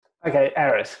Okay,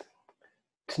 Aris.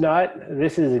 Tonight,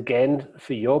 this is again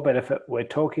for your benefit. We're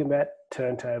talking about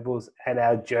turntables and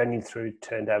our journey through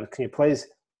turntables. Can you please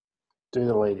do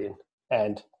the lead in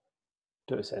and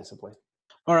do it sensibly?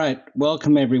 All right,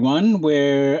 welcome everyone.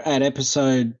 We're at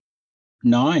episode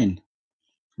 9.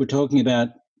 We're talking about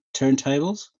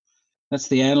turntables. That's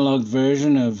the analog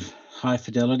version of high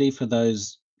fidelity for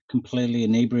those completely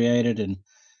inebriated and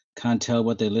can't tell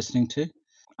what they're listening to.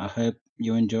 I hope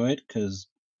you enjoy it because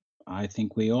I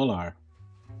think we all are.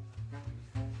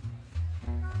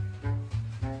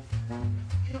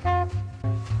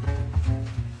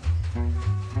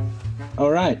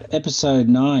 All right, episode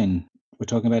 9. We're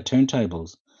talking about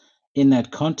turntables. In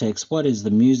that context, what is the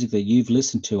music that you've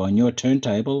listened to on your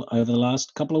turntable over the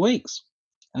last couple of weeks?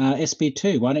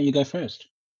 SB2, why don't you go first?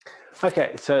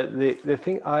 Okay, so the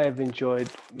thing I have enjoyed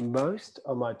most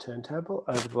on my turntable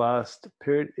over the last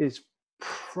period is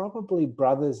probably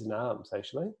Brothers in Arms,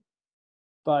 actually,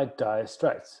 by Dire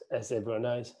Straits, as everyone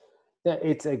knows. Now,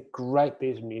 it's a great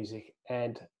bit of music,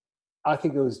 and I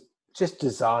think it was just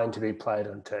designed to be played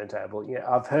on turntable. Yeah,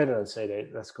 I've heard it on CD,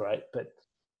 that's great, but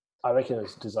I reckon it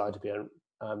was designed to be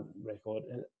on record,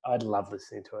 and I'd love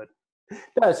listening to it.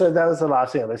 No, so that was the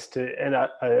last thing I listened to, and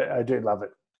I do love it.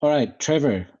 All right,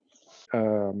 Trevor.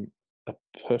 A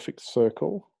Perfect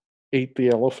Circle, Eat the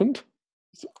Elephant.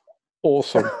 It's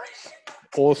awesome.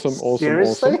 awesome.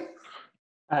 Seriously?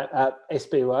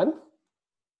 SB1?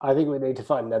 I think we need to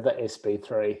find another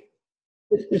SB3.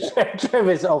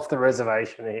 Trevor's off the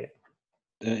reservation here.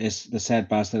 It's the sad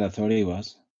bastard I thought he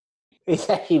was. He's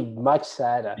actually much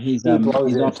sadder. He's off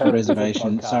the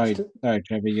reservation. Sorry,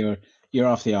 Trevor, you're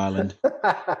off the island.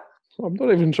 I'm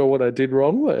not even sure what I did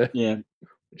wrong there. Yeah.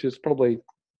 Which is probably...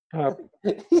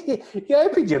 You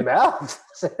opened your mouth.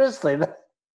 Seriously.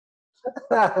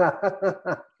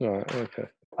 Right, okay.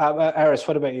 Aris,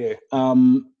 what about you?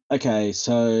 Okay,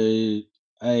 so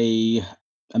a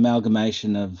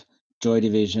amalgamation of Joy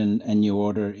Division and New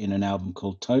Order in an album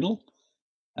called Total.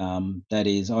 That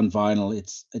is on vinyl.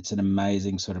 It's an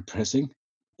amazing sort of pressing.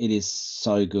 It is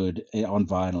so good on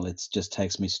vinyl. It just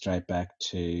takes me straight back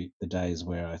to the days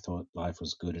where I thought life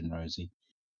was good and rosy.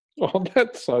 Oh,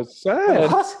 that's so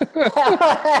sad. What?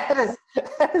 How does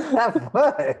that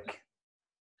work?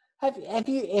 Have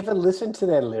you ever listened to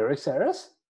their lyrics, Aris?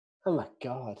 Oh my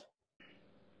God.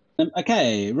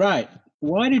 Okay, right.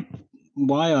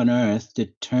 Why on earth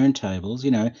did turntables,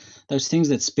 those things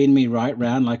that spin me right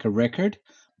round like a record?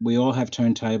 We all have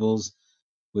turntables.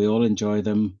 We all enjoy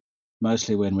them,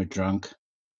 mostly when we're drunk.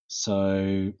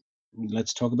 So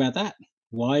let's talk about that.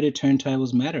 Why do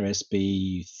turntables matter,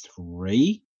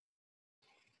 SB3?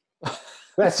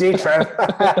 That's you, Trev.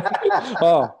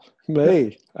 Oh,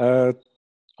 me. I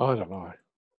don't know.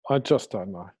 I just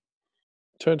don't know.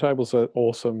 Turntables are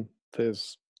awesome.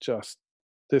 There's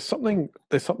something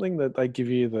that they give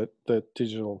you that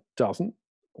digital doesn't.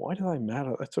 Why do they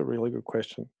matter? That's a really good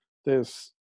question.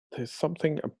 There's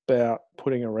something about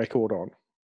putting a record on,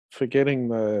 forgetting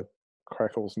the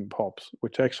crackles and pops,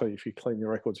 which actually, if you clean your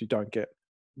records, you don't get.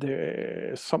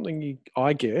 There's something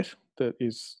I get that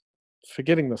is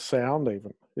forgetting the sound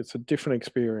even. It's a different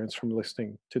experience from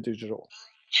listening to digital.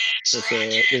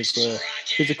 There's the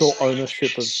physical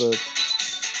ownership of the...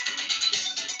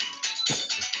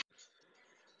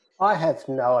 I have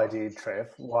no idea, Trev,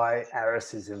 why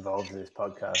Aris is involved in this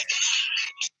podcast.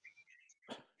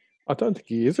 I don't think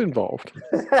he is involved.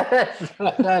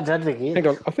 No, I don't think he is. Hang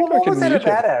on, I think what I can was that mute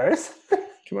about, him. Aris?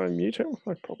 Can I mute him?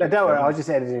 No, don't worry, I'll just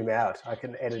edit him out. I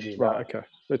can edit him out. Right, okay.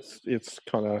 It's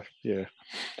kind of, yeah.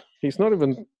 He's not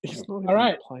even All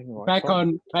right, playing the right back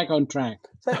song. on track.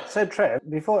 So Trev,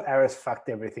 before Aris fucked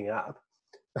everything up,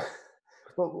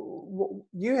 well,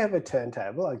 you have a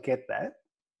turntable, I get that.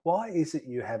 Why is it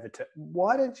you have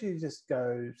why don't you just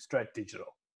go straight digital?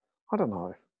 I don't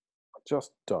know. I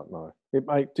just don't know.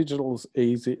 Digital's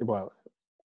easy. Well,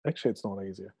 actually, it's not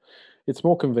easier. It's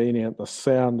more convenient. The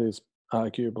sound is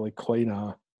arguably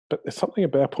cleaner. But there's something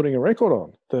about putting a record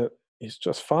on that is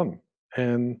just fun.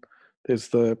 And there's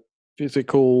the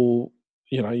physical,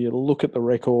 you look at the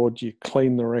record, you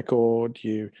clean the record,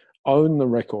 you own the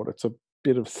record. It's a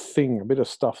bit of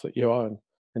stuff that you own.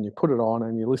 And you put it on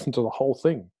and you listen to the whole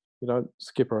thing. You don't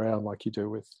skip around like you do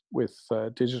with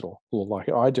digital, or like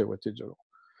I do with digital.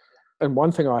 And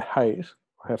one thing I hate,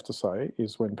 I have to say,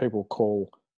 is when people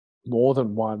call more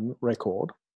than one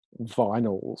record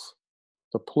vinyls.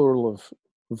 The plural of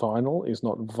vinyl is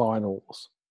not vinyls.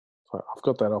 So I've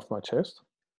got that off my chest.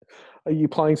 Are you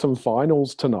playing some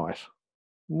vinyls tonight?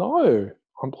 No,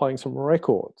 I'm playing some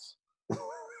records.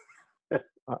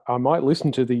 I might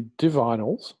listen to the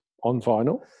Divinyls on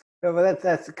vinyl, Yeah, well,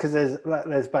 that's because there's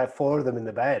about 4 of them in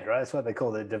the band, right? That's what they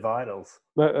call the Divinals.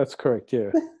 That's correct,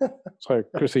 yeah. So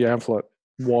Chrissy Amphlett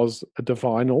was a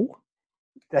divinal.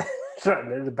 That's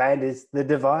right. The band is the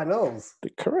Divinals.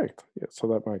 Correct. Yeah, so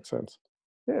that makes sense.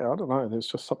 Yeah, I don't know. There's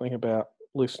just something about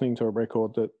listening to a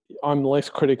record that I'm less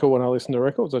critical when I listen to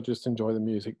records. I just enjoy the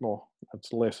music more.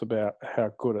 It's less about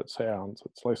how good it sounds.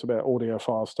 It's less about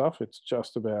audiophile stuff. It's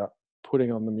just about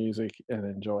putting on the music and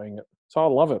enjoying it. So I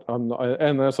love it.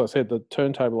 And as I said, the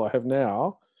turntable I have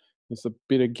now is the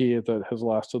bit of gear that has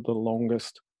lasted the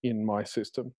longest in my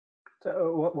system.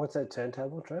 So what's that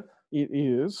turntable, Trev? It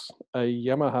is a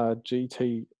Yamaha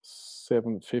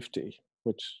GT750,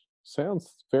 which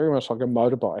sounds very much like a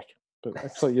motorbike, but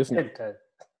actually isn't.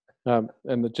 And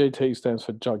the GT stands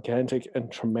for gigantic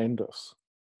and tremendous,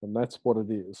 and that's what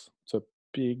it is. It's a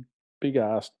big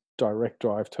ass direct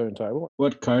drive turntable.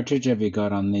 What cartridge have you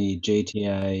got on the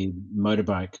GTA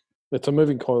motorbike? It's a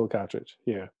moving coil cartridge,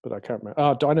 yeah, but I can't remember.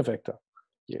 Oh, Dynavector.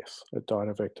 Yes, a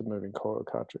Dynavector moving coil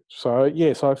cartridge. So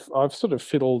yes, I've sort of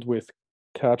fiddled with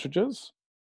cartridges,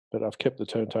 but I've kept the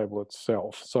turntable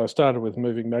itself. So I started with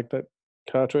moving magnet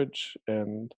cartridge,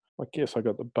 and I guess I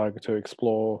got the bug to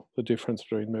explore the difference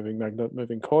between moving magnet,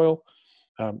 moving coil.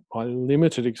 My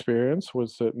limited experience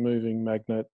was that moving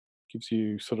magnet gives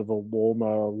you sort of a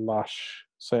warmer, lush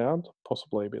sound,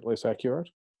 possibly a bit less accurate.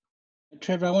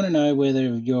 Trevor, I want to know whether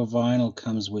your vinyl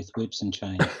comes with whips and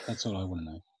chains. That's all I want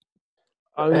to know.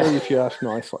 Only if you ask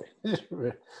nicely.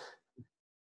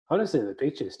 Honestly, the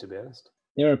pictures, to be honest.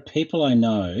 There are people I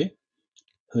know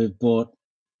who've bought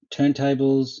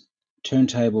turntables,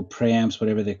 turntable preamps,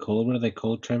 whatever they're called. What are they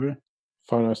called, Trevor?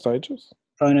 Phono stages.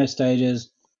 Phono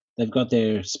stages. They've got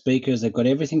their speakers, they've got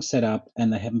everything set up,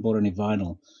 and they haven't bought any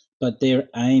vinyl. But their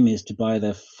aim is to buy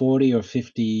the 40 or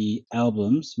 50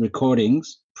 albums,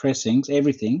 recordings, pressings,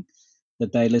 everything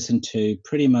that they listen to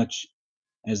pretty much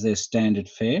as their standard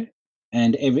fare,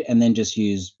 and then just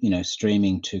use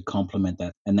streaming to complement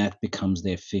that, and that becomes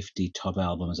their 50 top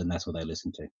albums, and that's what they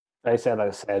listen to. They sound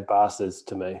like sad bastards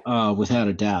to me. Oh, without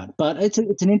a doubt. But it's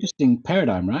an interesting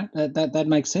paradigm, right? That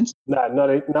makes sense.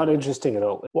 No, not interesting at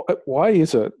all. Why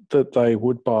is it that they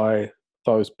would buy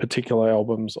those particular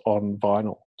albums on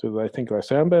vinyl? Do they think they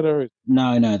sound better?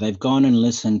 No. They've gone and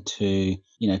listened to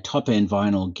top-end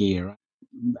vinyl gear,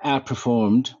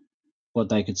 outperformed what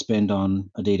they could spend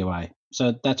on a D2A.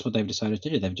 So that's what they've decided to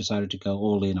do. They've decided to go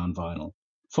all in on vinyl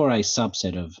for a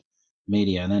subset of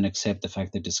media, and then accept the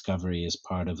fact that Discovery is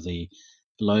part of the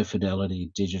low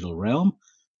fidelity digital realm,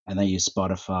 and they use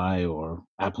Spotify or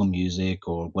Apple Music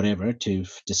or whatever to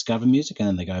discover music, and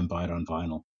then they go and buy it on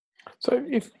vinyl. So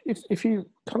if you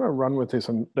kind of run with this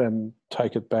and then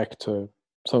take it back to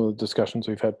some of the discussions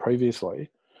we've had previously,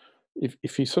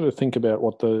 if you sort of think about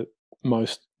what the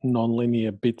most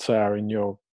nonlinear bits are in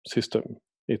your system,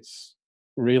 it's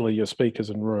really your speakers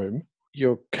and room.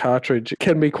 Your cartridge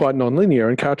can be quite nonlinear,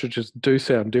 and cartridges do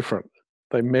sound different.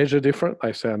 They measure different,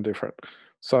 they sound different.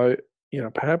 So,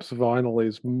 perhaps vinyl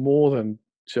is more than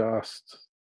just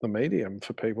the medium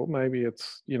for people. Maybe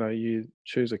it's, you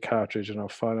choose a cartridge and a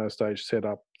phono stage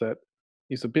setup that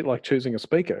is a bit like choosing a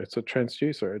speaker. It's a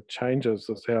transducer. It changes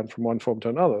the sound from one form to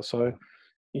another. So,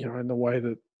 in the way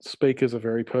that speakers are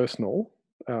very personal,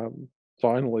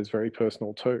 vinyl is very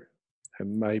personal too.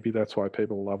 And maybe that's why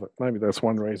people love it. Maybe that's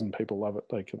one reason people love it.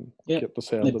 They can get the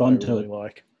sound that they really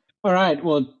like. All right.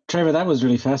 Well, Trevor, that was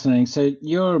really fascinating. So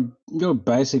you're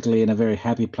basically in a very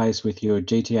happy place with your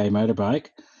GTA motorbike.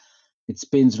 It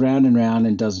spins round and round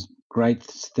and does great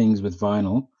things with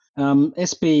vinyl.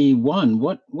 SB1,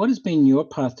 what has been your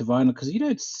path to vinyl? Because you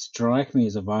don't strike me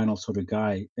as a vinyl sort of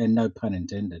guy, and no pun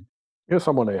intended. You're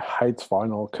someone who hates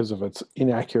vinyl because of its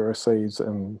inaccuracies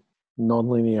and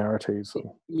non-linearities.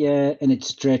 Yeah, and it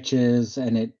stretches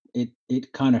and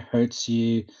it kind of hurts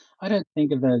you. I don't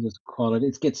think of those as quality.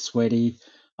 It gets sweaty.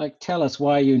 Like, tell us,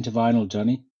 why are you into vinyl,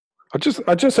 Johnny? I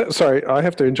just sorry, I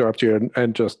have to interrupt you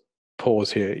and just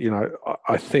pause here.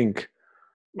 I think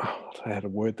how to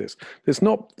word this. There's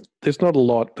not a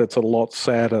lot that's a lot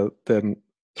sadder than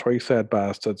Three Sad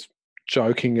Bastards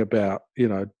joking about,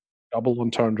 double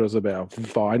entendres about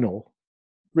vinyl.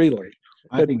 Really?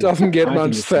 It doesn't get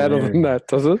much sadder than that,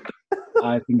 does it?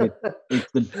 I think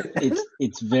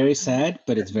it's very sad,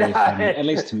 but it's very funny, at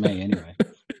least to me, anyway.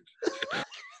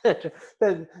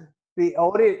 The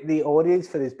audience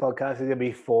for this podcast is going to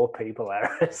be 4 people,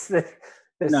 Aris.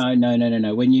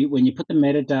 No. When you put the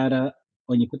metadata,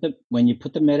 when you put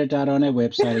the metadata on our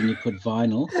website and you put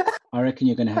vinyl, I reckon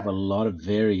you're going to have a lot of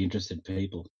very interested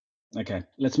people. Okay,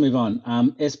 let's move on.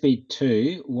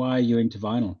 SB2, why are you into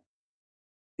vinyl?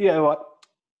 You know what?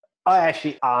 I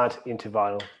actually aren't into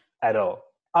vinyl at all.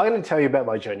 I'm going to tell you about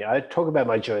my journey. I talk about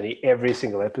my journey every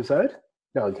single episode.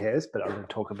 No one cares, but I'm going to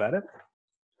talk about it.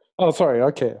 Oh, sorry,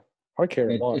 I care. I care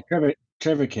a Yeah, lot.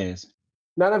 Trevor cares.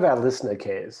 None of our listener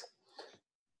cares.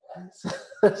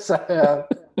 So,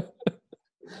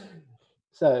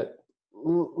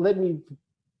 let me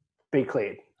be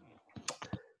clear.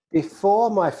 Before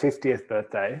my 50th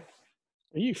birthday,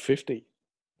 Are you 50?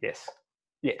 yes.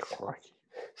 Crikey.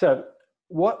 So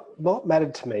what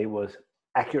mattered to me was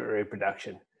accurate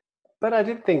reproduction. But I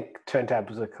did think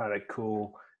turntables are kind of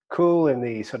cool in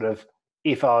the sort of,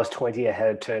 if I was 20, I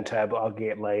had a turntable, I'll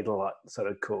get laid a lot, sort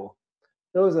of cool.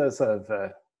 It was a sort of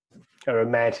a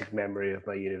romantic memory of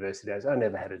my university days. I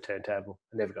never had a turntable.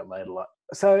 I never got laid a lot.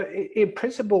 So in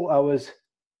principle, I was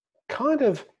kind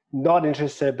of not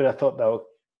interested, but I thought they were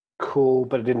cool,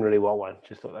 but I didn't really want one.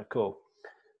 Just thought they're cool.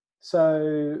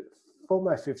 So for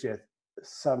my 50th,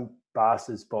 some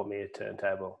bastards bought me a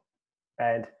turntable.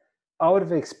 And I would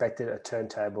have expected a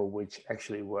turntable which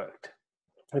actually worked.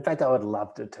 In fact, I would have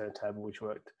loved a turntable which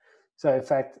worked. So in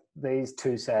fact, these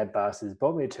two sad bastards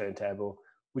bought me a turntable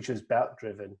which was belt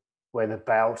driven, where the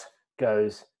belt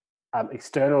goes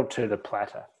external to the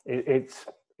platter. It's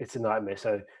a nightmare.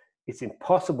 So it's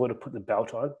impossible to put the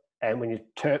belt on. And when you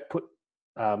put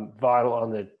vinyl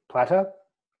on the platter,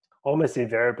 almost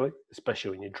invariably,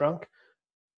 especially when you're drunk,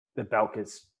 the belt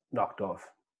gets knocked off.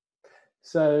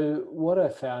 So what I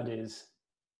found is,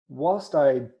 whilst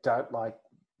I don't like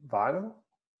vinyl,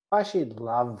 I actually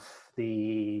love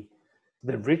the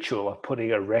ritual of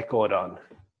putting a record on.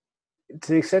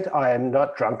 To the extent I am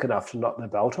not drunk enough to knock the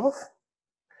belt off,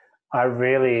 I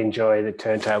really enjoy the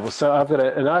turntable. So I've got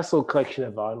a nice little collection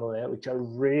of vinyl there, which I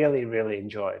really, really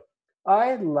enjoy.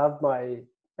 I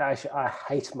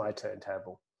hate my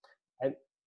turntable.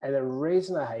 And the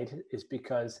reason I hate it is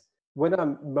because when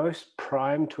I'm most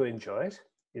primed to enjoy it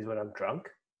is when I'm drunk.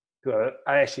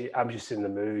 I'm just in the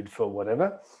mood for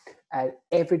whatever. And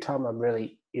every time I'm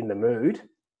really in the mood,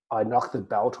 I knock the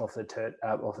belt off the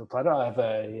platter. I have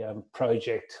a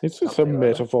project. Is this a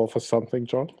metaphor for something,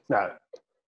 John? No,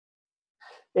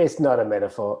 it's not a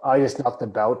metaphor. I just knock the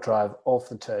belt drive off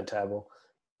the turntable,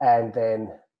 and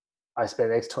then I spend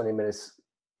the next 20 minutes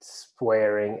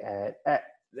swearing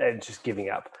and just giving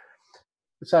up.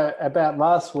 So about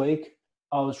last week,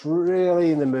 I was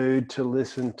really in the mood to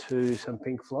listen to some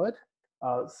Pink Floyd.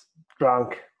 I was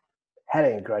drunk,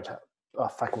 having a great time. Oh,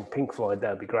 fucking Pink Floyd,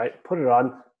 that'd be great. Put it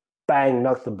on, bang,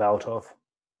 knock the belt off.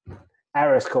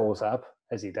 Aris calls up,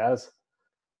 as he does.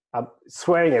 I'm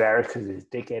swearing at Aris because he's a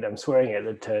dickhead. I'm swearing at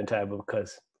the turntable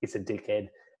because it's a dickhead.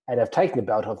 And I've taken the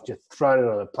belt off, just thrown it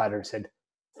on the platter and said,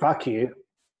 fuck you.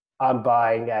 I'm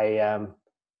buying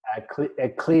a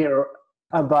clear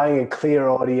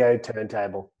audio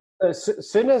turntable. As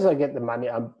soon as I get the money,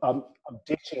 I'm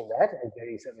ditching that and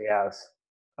getting something else.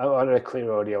 I want a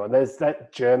clear audio one. There's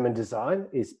that German design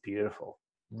is beautiful,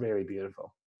 really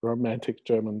beautiful. Romantic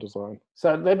German design.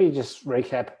 So let me just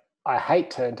recap. I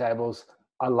hate turntables.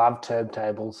 I love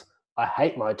turntables. I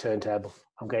hate my turntable.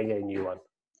 I'm going to get a new one.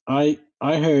 I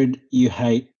heard you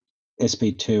hate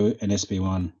SB2 and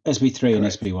SB1, SB3 Correct. And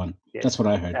SB1. Yes, that's what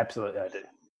I heard. Absolutely, I do.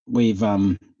 We've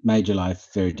made your life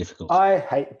very difficult. I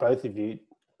hate both of you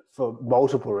for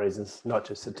multiple reasons, not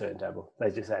just the turntable. They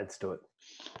just adds to it.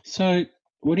 So,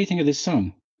 what do you think of this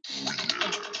song?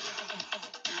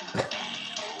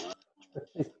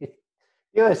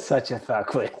 You're such a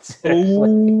fuckwit.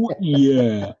 Oh,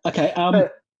 yeah. Okay.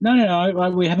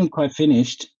 No. We haven't quite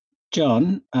finished.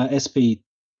 John,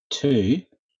 SB2,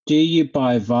 do you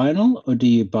buy vinyl or do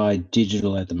you buy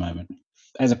digital at the moment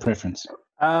as a preference?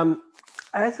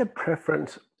 As a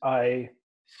preference, I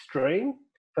stream.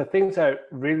 For things I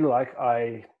really like,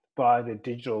 I buy the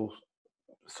digital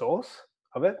source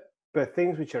of it. But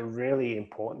things which are really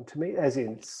important to me, as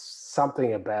in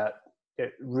something about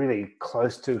it really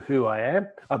close to who I am,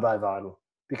 I buy vinyl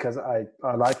because I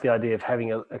like the idea of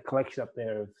having a collection up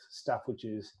there of stuff which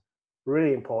is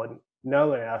really important. No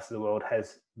one else in the world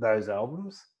has those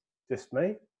albums, just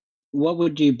me. What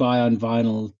would you buy on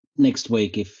vinyl next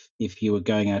week if you were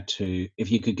going out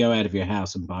if you could go out of your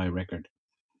house and buy a record?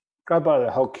 I'd buy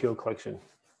the whole Cure collection.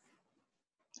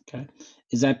 Okay.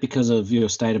 Is that because of your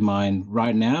state of mind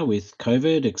right now with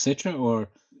COVID, etc., or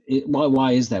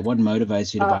why is that? What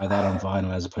motivates you to buy that on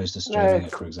vinyl as opposed to streaming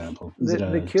it, for example? Is it a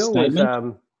the Cure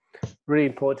statement? Was really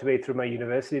important to me through my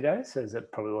university days, as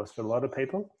it probably was for a lot of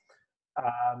people.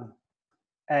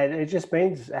 And it just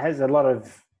means it has a lot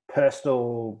of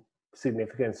personal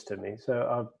significance to me. So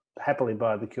I'll happily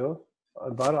buy the Cure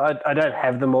on vinyl. I don't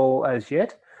have them all as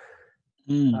yet,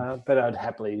 but I'd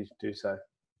happily do so.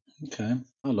 Okay.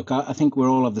 Oh, look, I think we're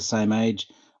all of the same age.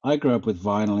 I grew up with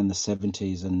vinyl in the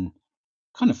 70s and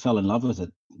kind of fell in love with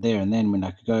it there and then when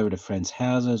I could go over to friends'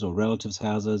 houses or relatives'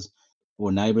 houses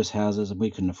or neighbors' houses, and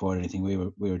we couldn't afford anything. We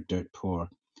were dirt poor.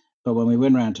 But when we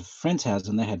went around to friends' houses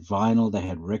and they had vinyl, they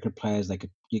had record players,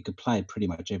 you could play pretty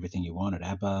much everything you wanted.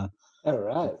 ABBA, All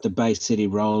right. the Bay City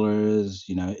Rollers,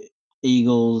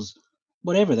 Eagles,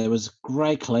 whatever. There was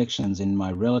great collections in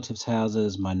my relatives'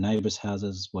 houses, my neighbors'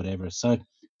 houses, whatever. So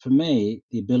for me,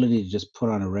 the ability to just put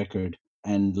on a record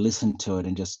and listen to it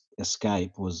and just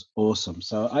escape was awesome.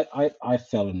 So I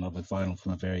fell in love with vinyl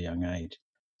from a very young age.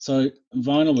 So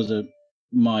vinyl was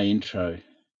my intro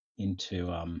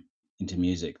into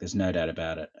music. There's no doubt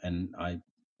about it. And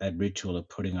that ritual of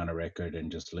putting on a record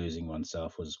and just losing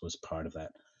oneself was part of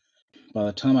that. By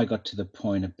the time I got to the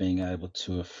point of being able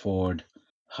to afford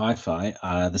hi-fi,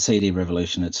 the CD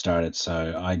revolution had started.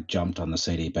 So I jumped on the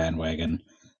CD bandwagon,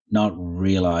 not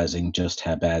realizing just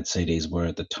how bad CDs were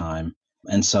at the time.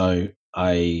 And so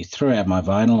I threw out my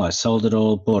vinyl, I sold it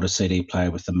all, bought a CD player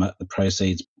with the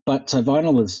proceeds. But so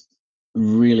vinyl was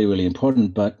really, really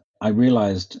important. But I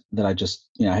realized that I just,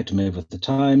 I had to move with the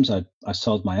times. I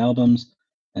sold my albums,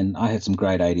 and I had some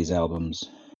great 80s albums.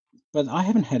 But I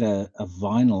haven't had a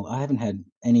vinyl. I haven't had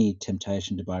any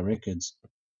temptation to buy records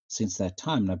since that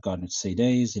time. And I've gotten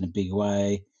CDs in a big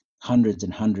way, hundreds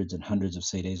and hundreds and hundreds of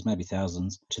CDs, maybe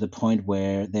thousands, to the point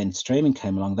where then streaming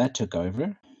came along. That took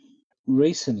over.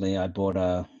 Recently, I bought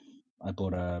a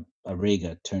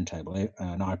Riga turntable,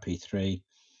 an RP3,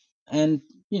 and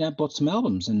bought some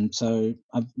albums. And so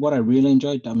what I really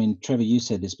enjoyed, I mean, Trevor, you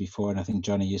said this before, and I think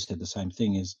Johnny, you said the same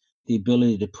thing, is the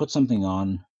ability to put something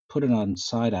on, put it on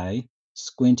side A,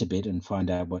 squint a bit and find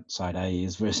out what side A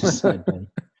is versus side B.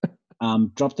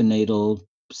 Drop the needle,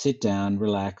 sit down,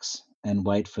 relax, and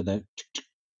wait for the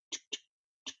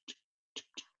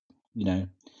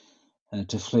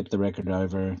to flip the record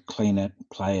over, clean it,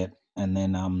 play it, and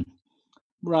then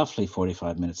roughly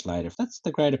 45 minutes later. That's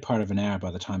the greater part of an hour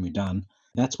by the time you're done.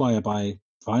 That's why I buy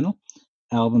vinyl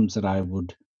albums that I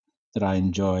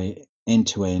enjoy end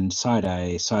to end, side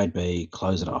A, side B,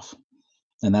 close it off.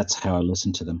 And that's how I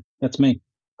listen to them. That's me.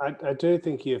 I do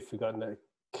think you've forgotten a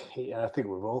key. I think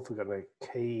we've all forgotten a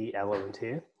key element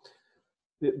here.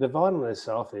 The vinyl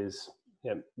itself is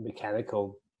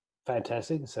mechanical,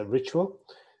 fantastic. It's a ritual.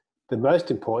 The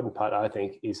most important part, I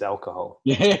think, is alcohol.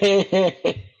 Yeah,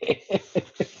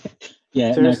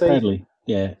 no, totally.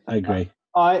 Yeah, I agree.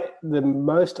 The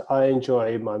most I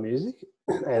enjoy my music,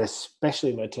 and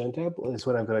especially my turntable, is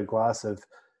when I've got a glass of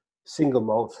single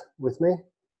malt with me,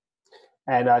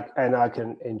 and I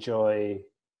can enjoy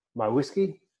my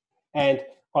whiskey. And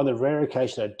on the rare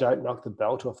occasion I don't knock the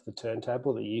belt off the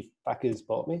turntable that you fuckers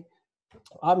bought me,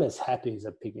 I'm as happy as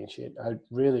a pig in shit. I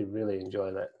really, really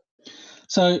enjoy that.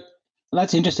 So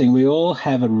that's interesting. We all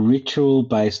have a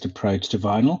ritual-based approach to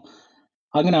vinyl.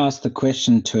 I'm going to ask the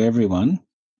question to everyone.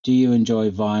 Do you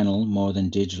enjoy vinyl more than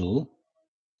digital?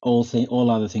 All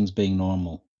other things being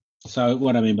normal. So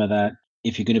what I mean by that,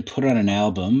 if you're going to put on an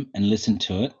album and listen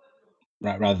to it,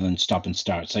 right, rather than stop and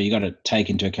start. So you got to take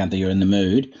into account that you're in the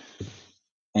mood,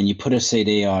 and you put a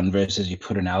CD on versus you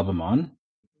put an album on.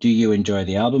 Do you enjoy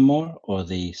the album more or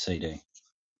the CD?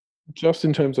 Just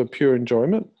in terms of pure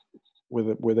enjoyment,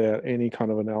 without any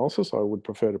kind of analysis, I would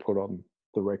prefer to put on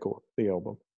the record, the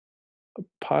album.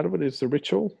 Part of it is the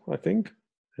ritual, I think.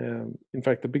 In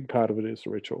fact, the big part of it is the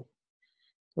ritual.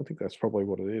 I think that's probably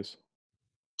what it is.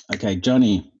 Okay,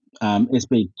 Johnny,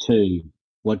 SB2,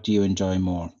 what do you enjoy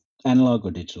more, analog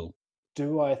or digital?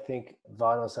 Do I think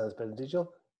vinyl sounds better than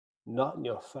digital? Not in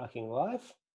your fucking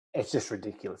life. It's just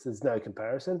ridiculous. There's no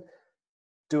comparison.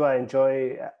 Do I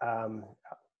enjoy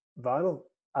vinyl?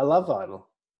 I love vinyl.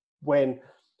 When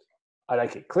I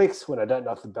don't get clicks, when I don't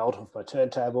knock the belt off my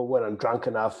turntable, when I'm drunk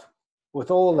enough,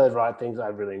 with all the right things, I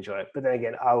really enjoy it. But then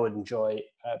again, I would enjoy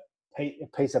a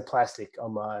piece of plastic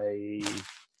on my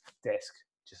desk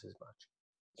just as much.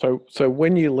 So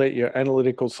when you let your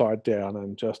analytical side down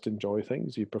and just enjoy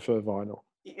things, you prefer vinyl?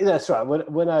 That's right.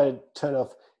 When I turn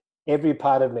off every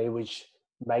part of me which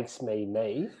makes me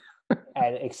me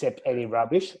and accept any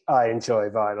rubbish, I enjoy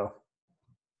vinyl.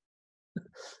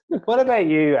 What about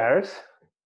you, Aris?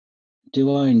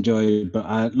 Do I enjoy?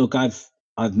 But look, I've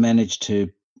managed to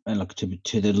look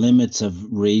to the limits of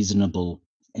reasonable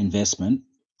investment.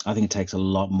 I think it takes a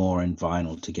lot more in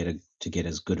vinyl to get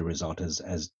as good a result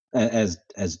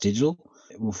as digital.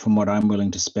 From what I'm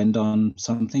willing to spend on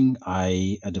something,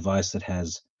 a device that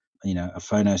has a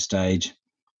phono stage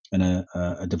and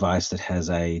a device that has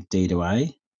a D to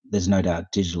A, there's no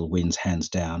doubt digital wins hands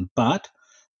down. But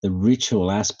the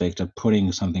ritual aspect of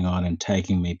putting something on and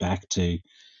taking me back to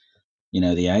the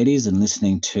 80s and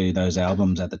listening to those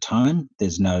albums at the time,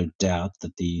 there's no doubt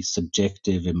that the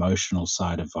subjective, emotional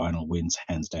side of vinyl wins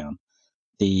hands down.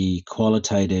 The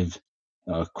quantitative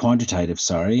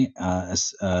view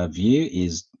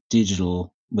is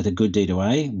digital with a good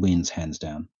D2A wins hands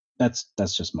down. That's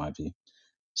just my view.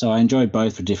 So I enjoyed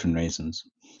both for different reasons.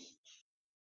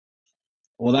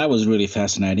 Well, that was really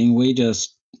fascinating.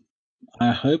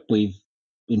 I hope we've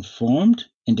informed,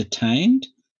 entertained,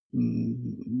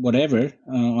 whatever,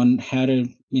 on how to,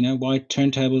 why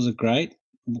turntables are great,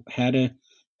 how to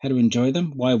enjoy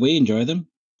them, why we enjoy them.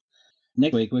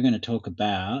 Next week, we're going to talk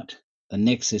about the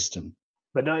next system.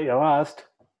 But not your last.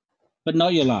 But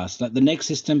not your last. Like the next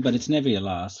system, but it's never your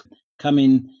last. Come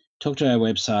in, talk to our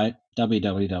website,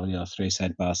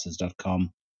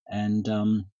 www.threesadbastards.com, and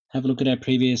have a look at our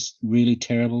previous really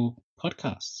terrible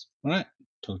podcasts. All right.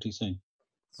 Talk to you soon.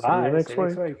 Bye. See you next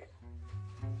week.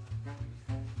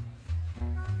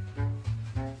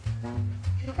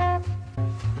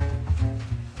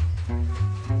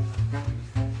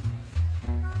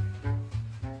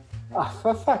 Oh,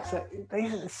 for fuck's sake,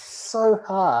 these are so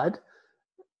hard.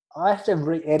 I have to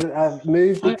re-edit. I've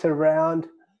moved it around.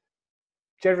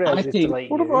 Generally, I just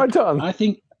delete What have I done? I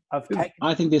think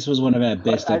this was one of our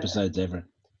best episodes ever.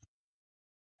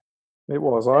 It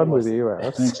was. I'm with you,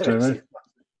 Aris. Thanks, Trevor.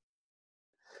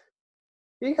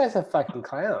 You guys are fucking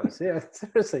clowns. Yeah,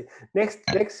 seriously.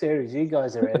 Next series, you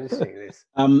guys are editing this.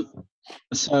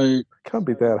 So It can't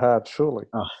be that hard, surely.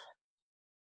 Oh,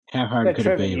 how hard could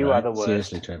Trevor, it be? you right? are the worst.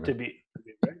 Seriously, Trevor.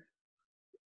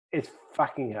 It's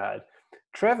fucking hard.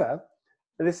 Trevor,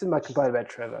 and this is my complaint about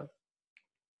Trevor.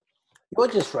 You're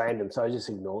just random, so I just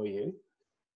ignore you.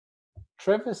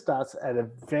 Trevor starts at a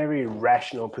very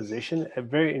rational position, a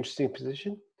very interesting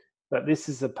position, but this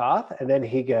is the path, and then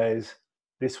he goes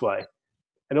this way.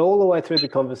 And all the way through the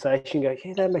conversation, you go,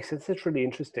 yeah, that makes sense. That's really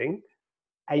interesting.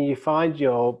 And you find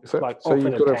you're So like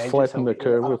you've got to flatten the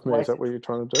curve with me. Is that what you're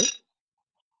trying to do?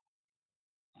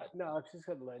 No, I've just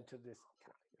got to learn to this.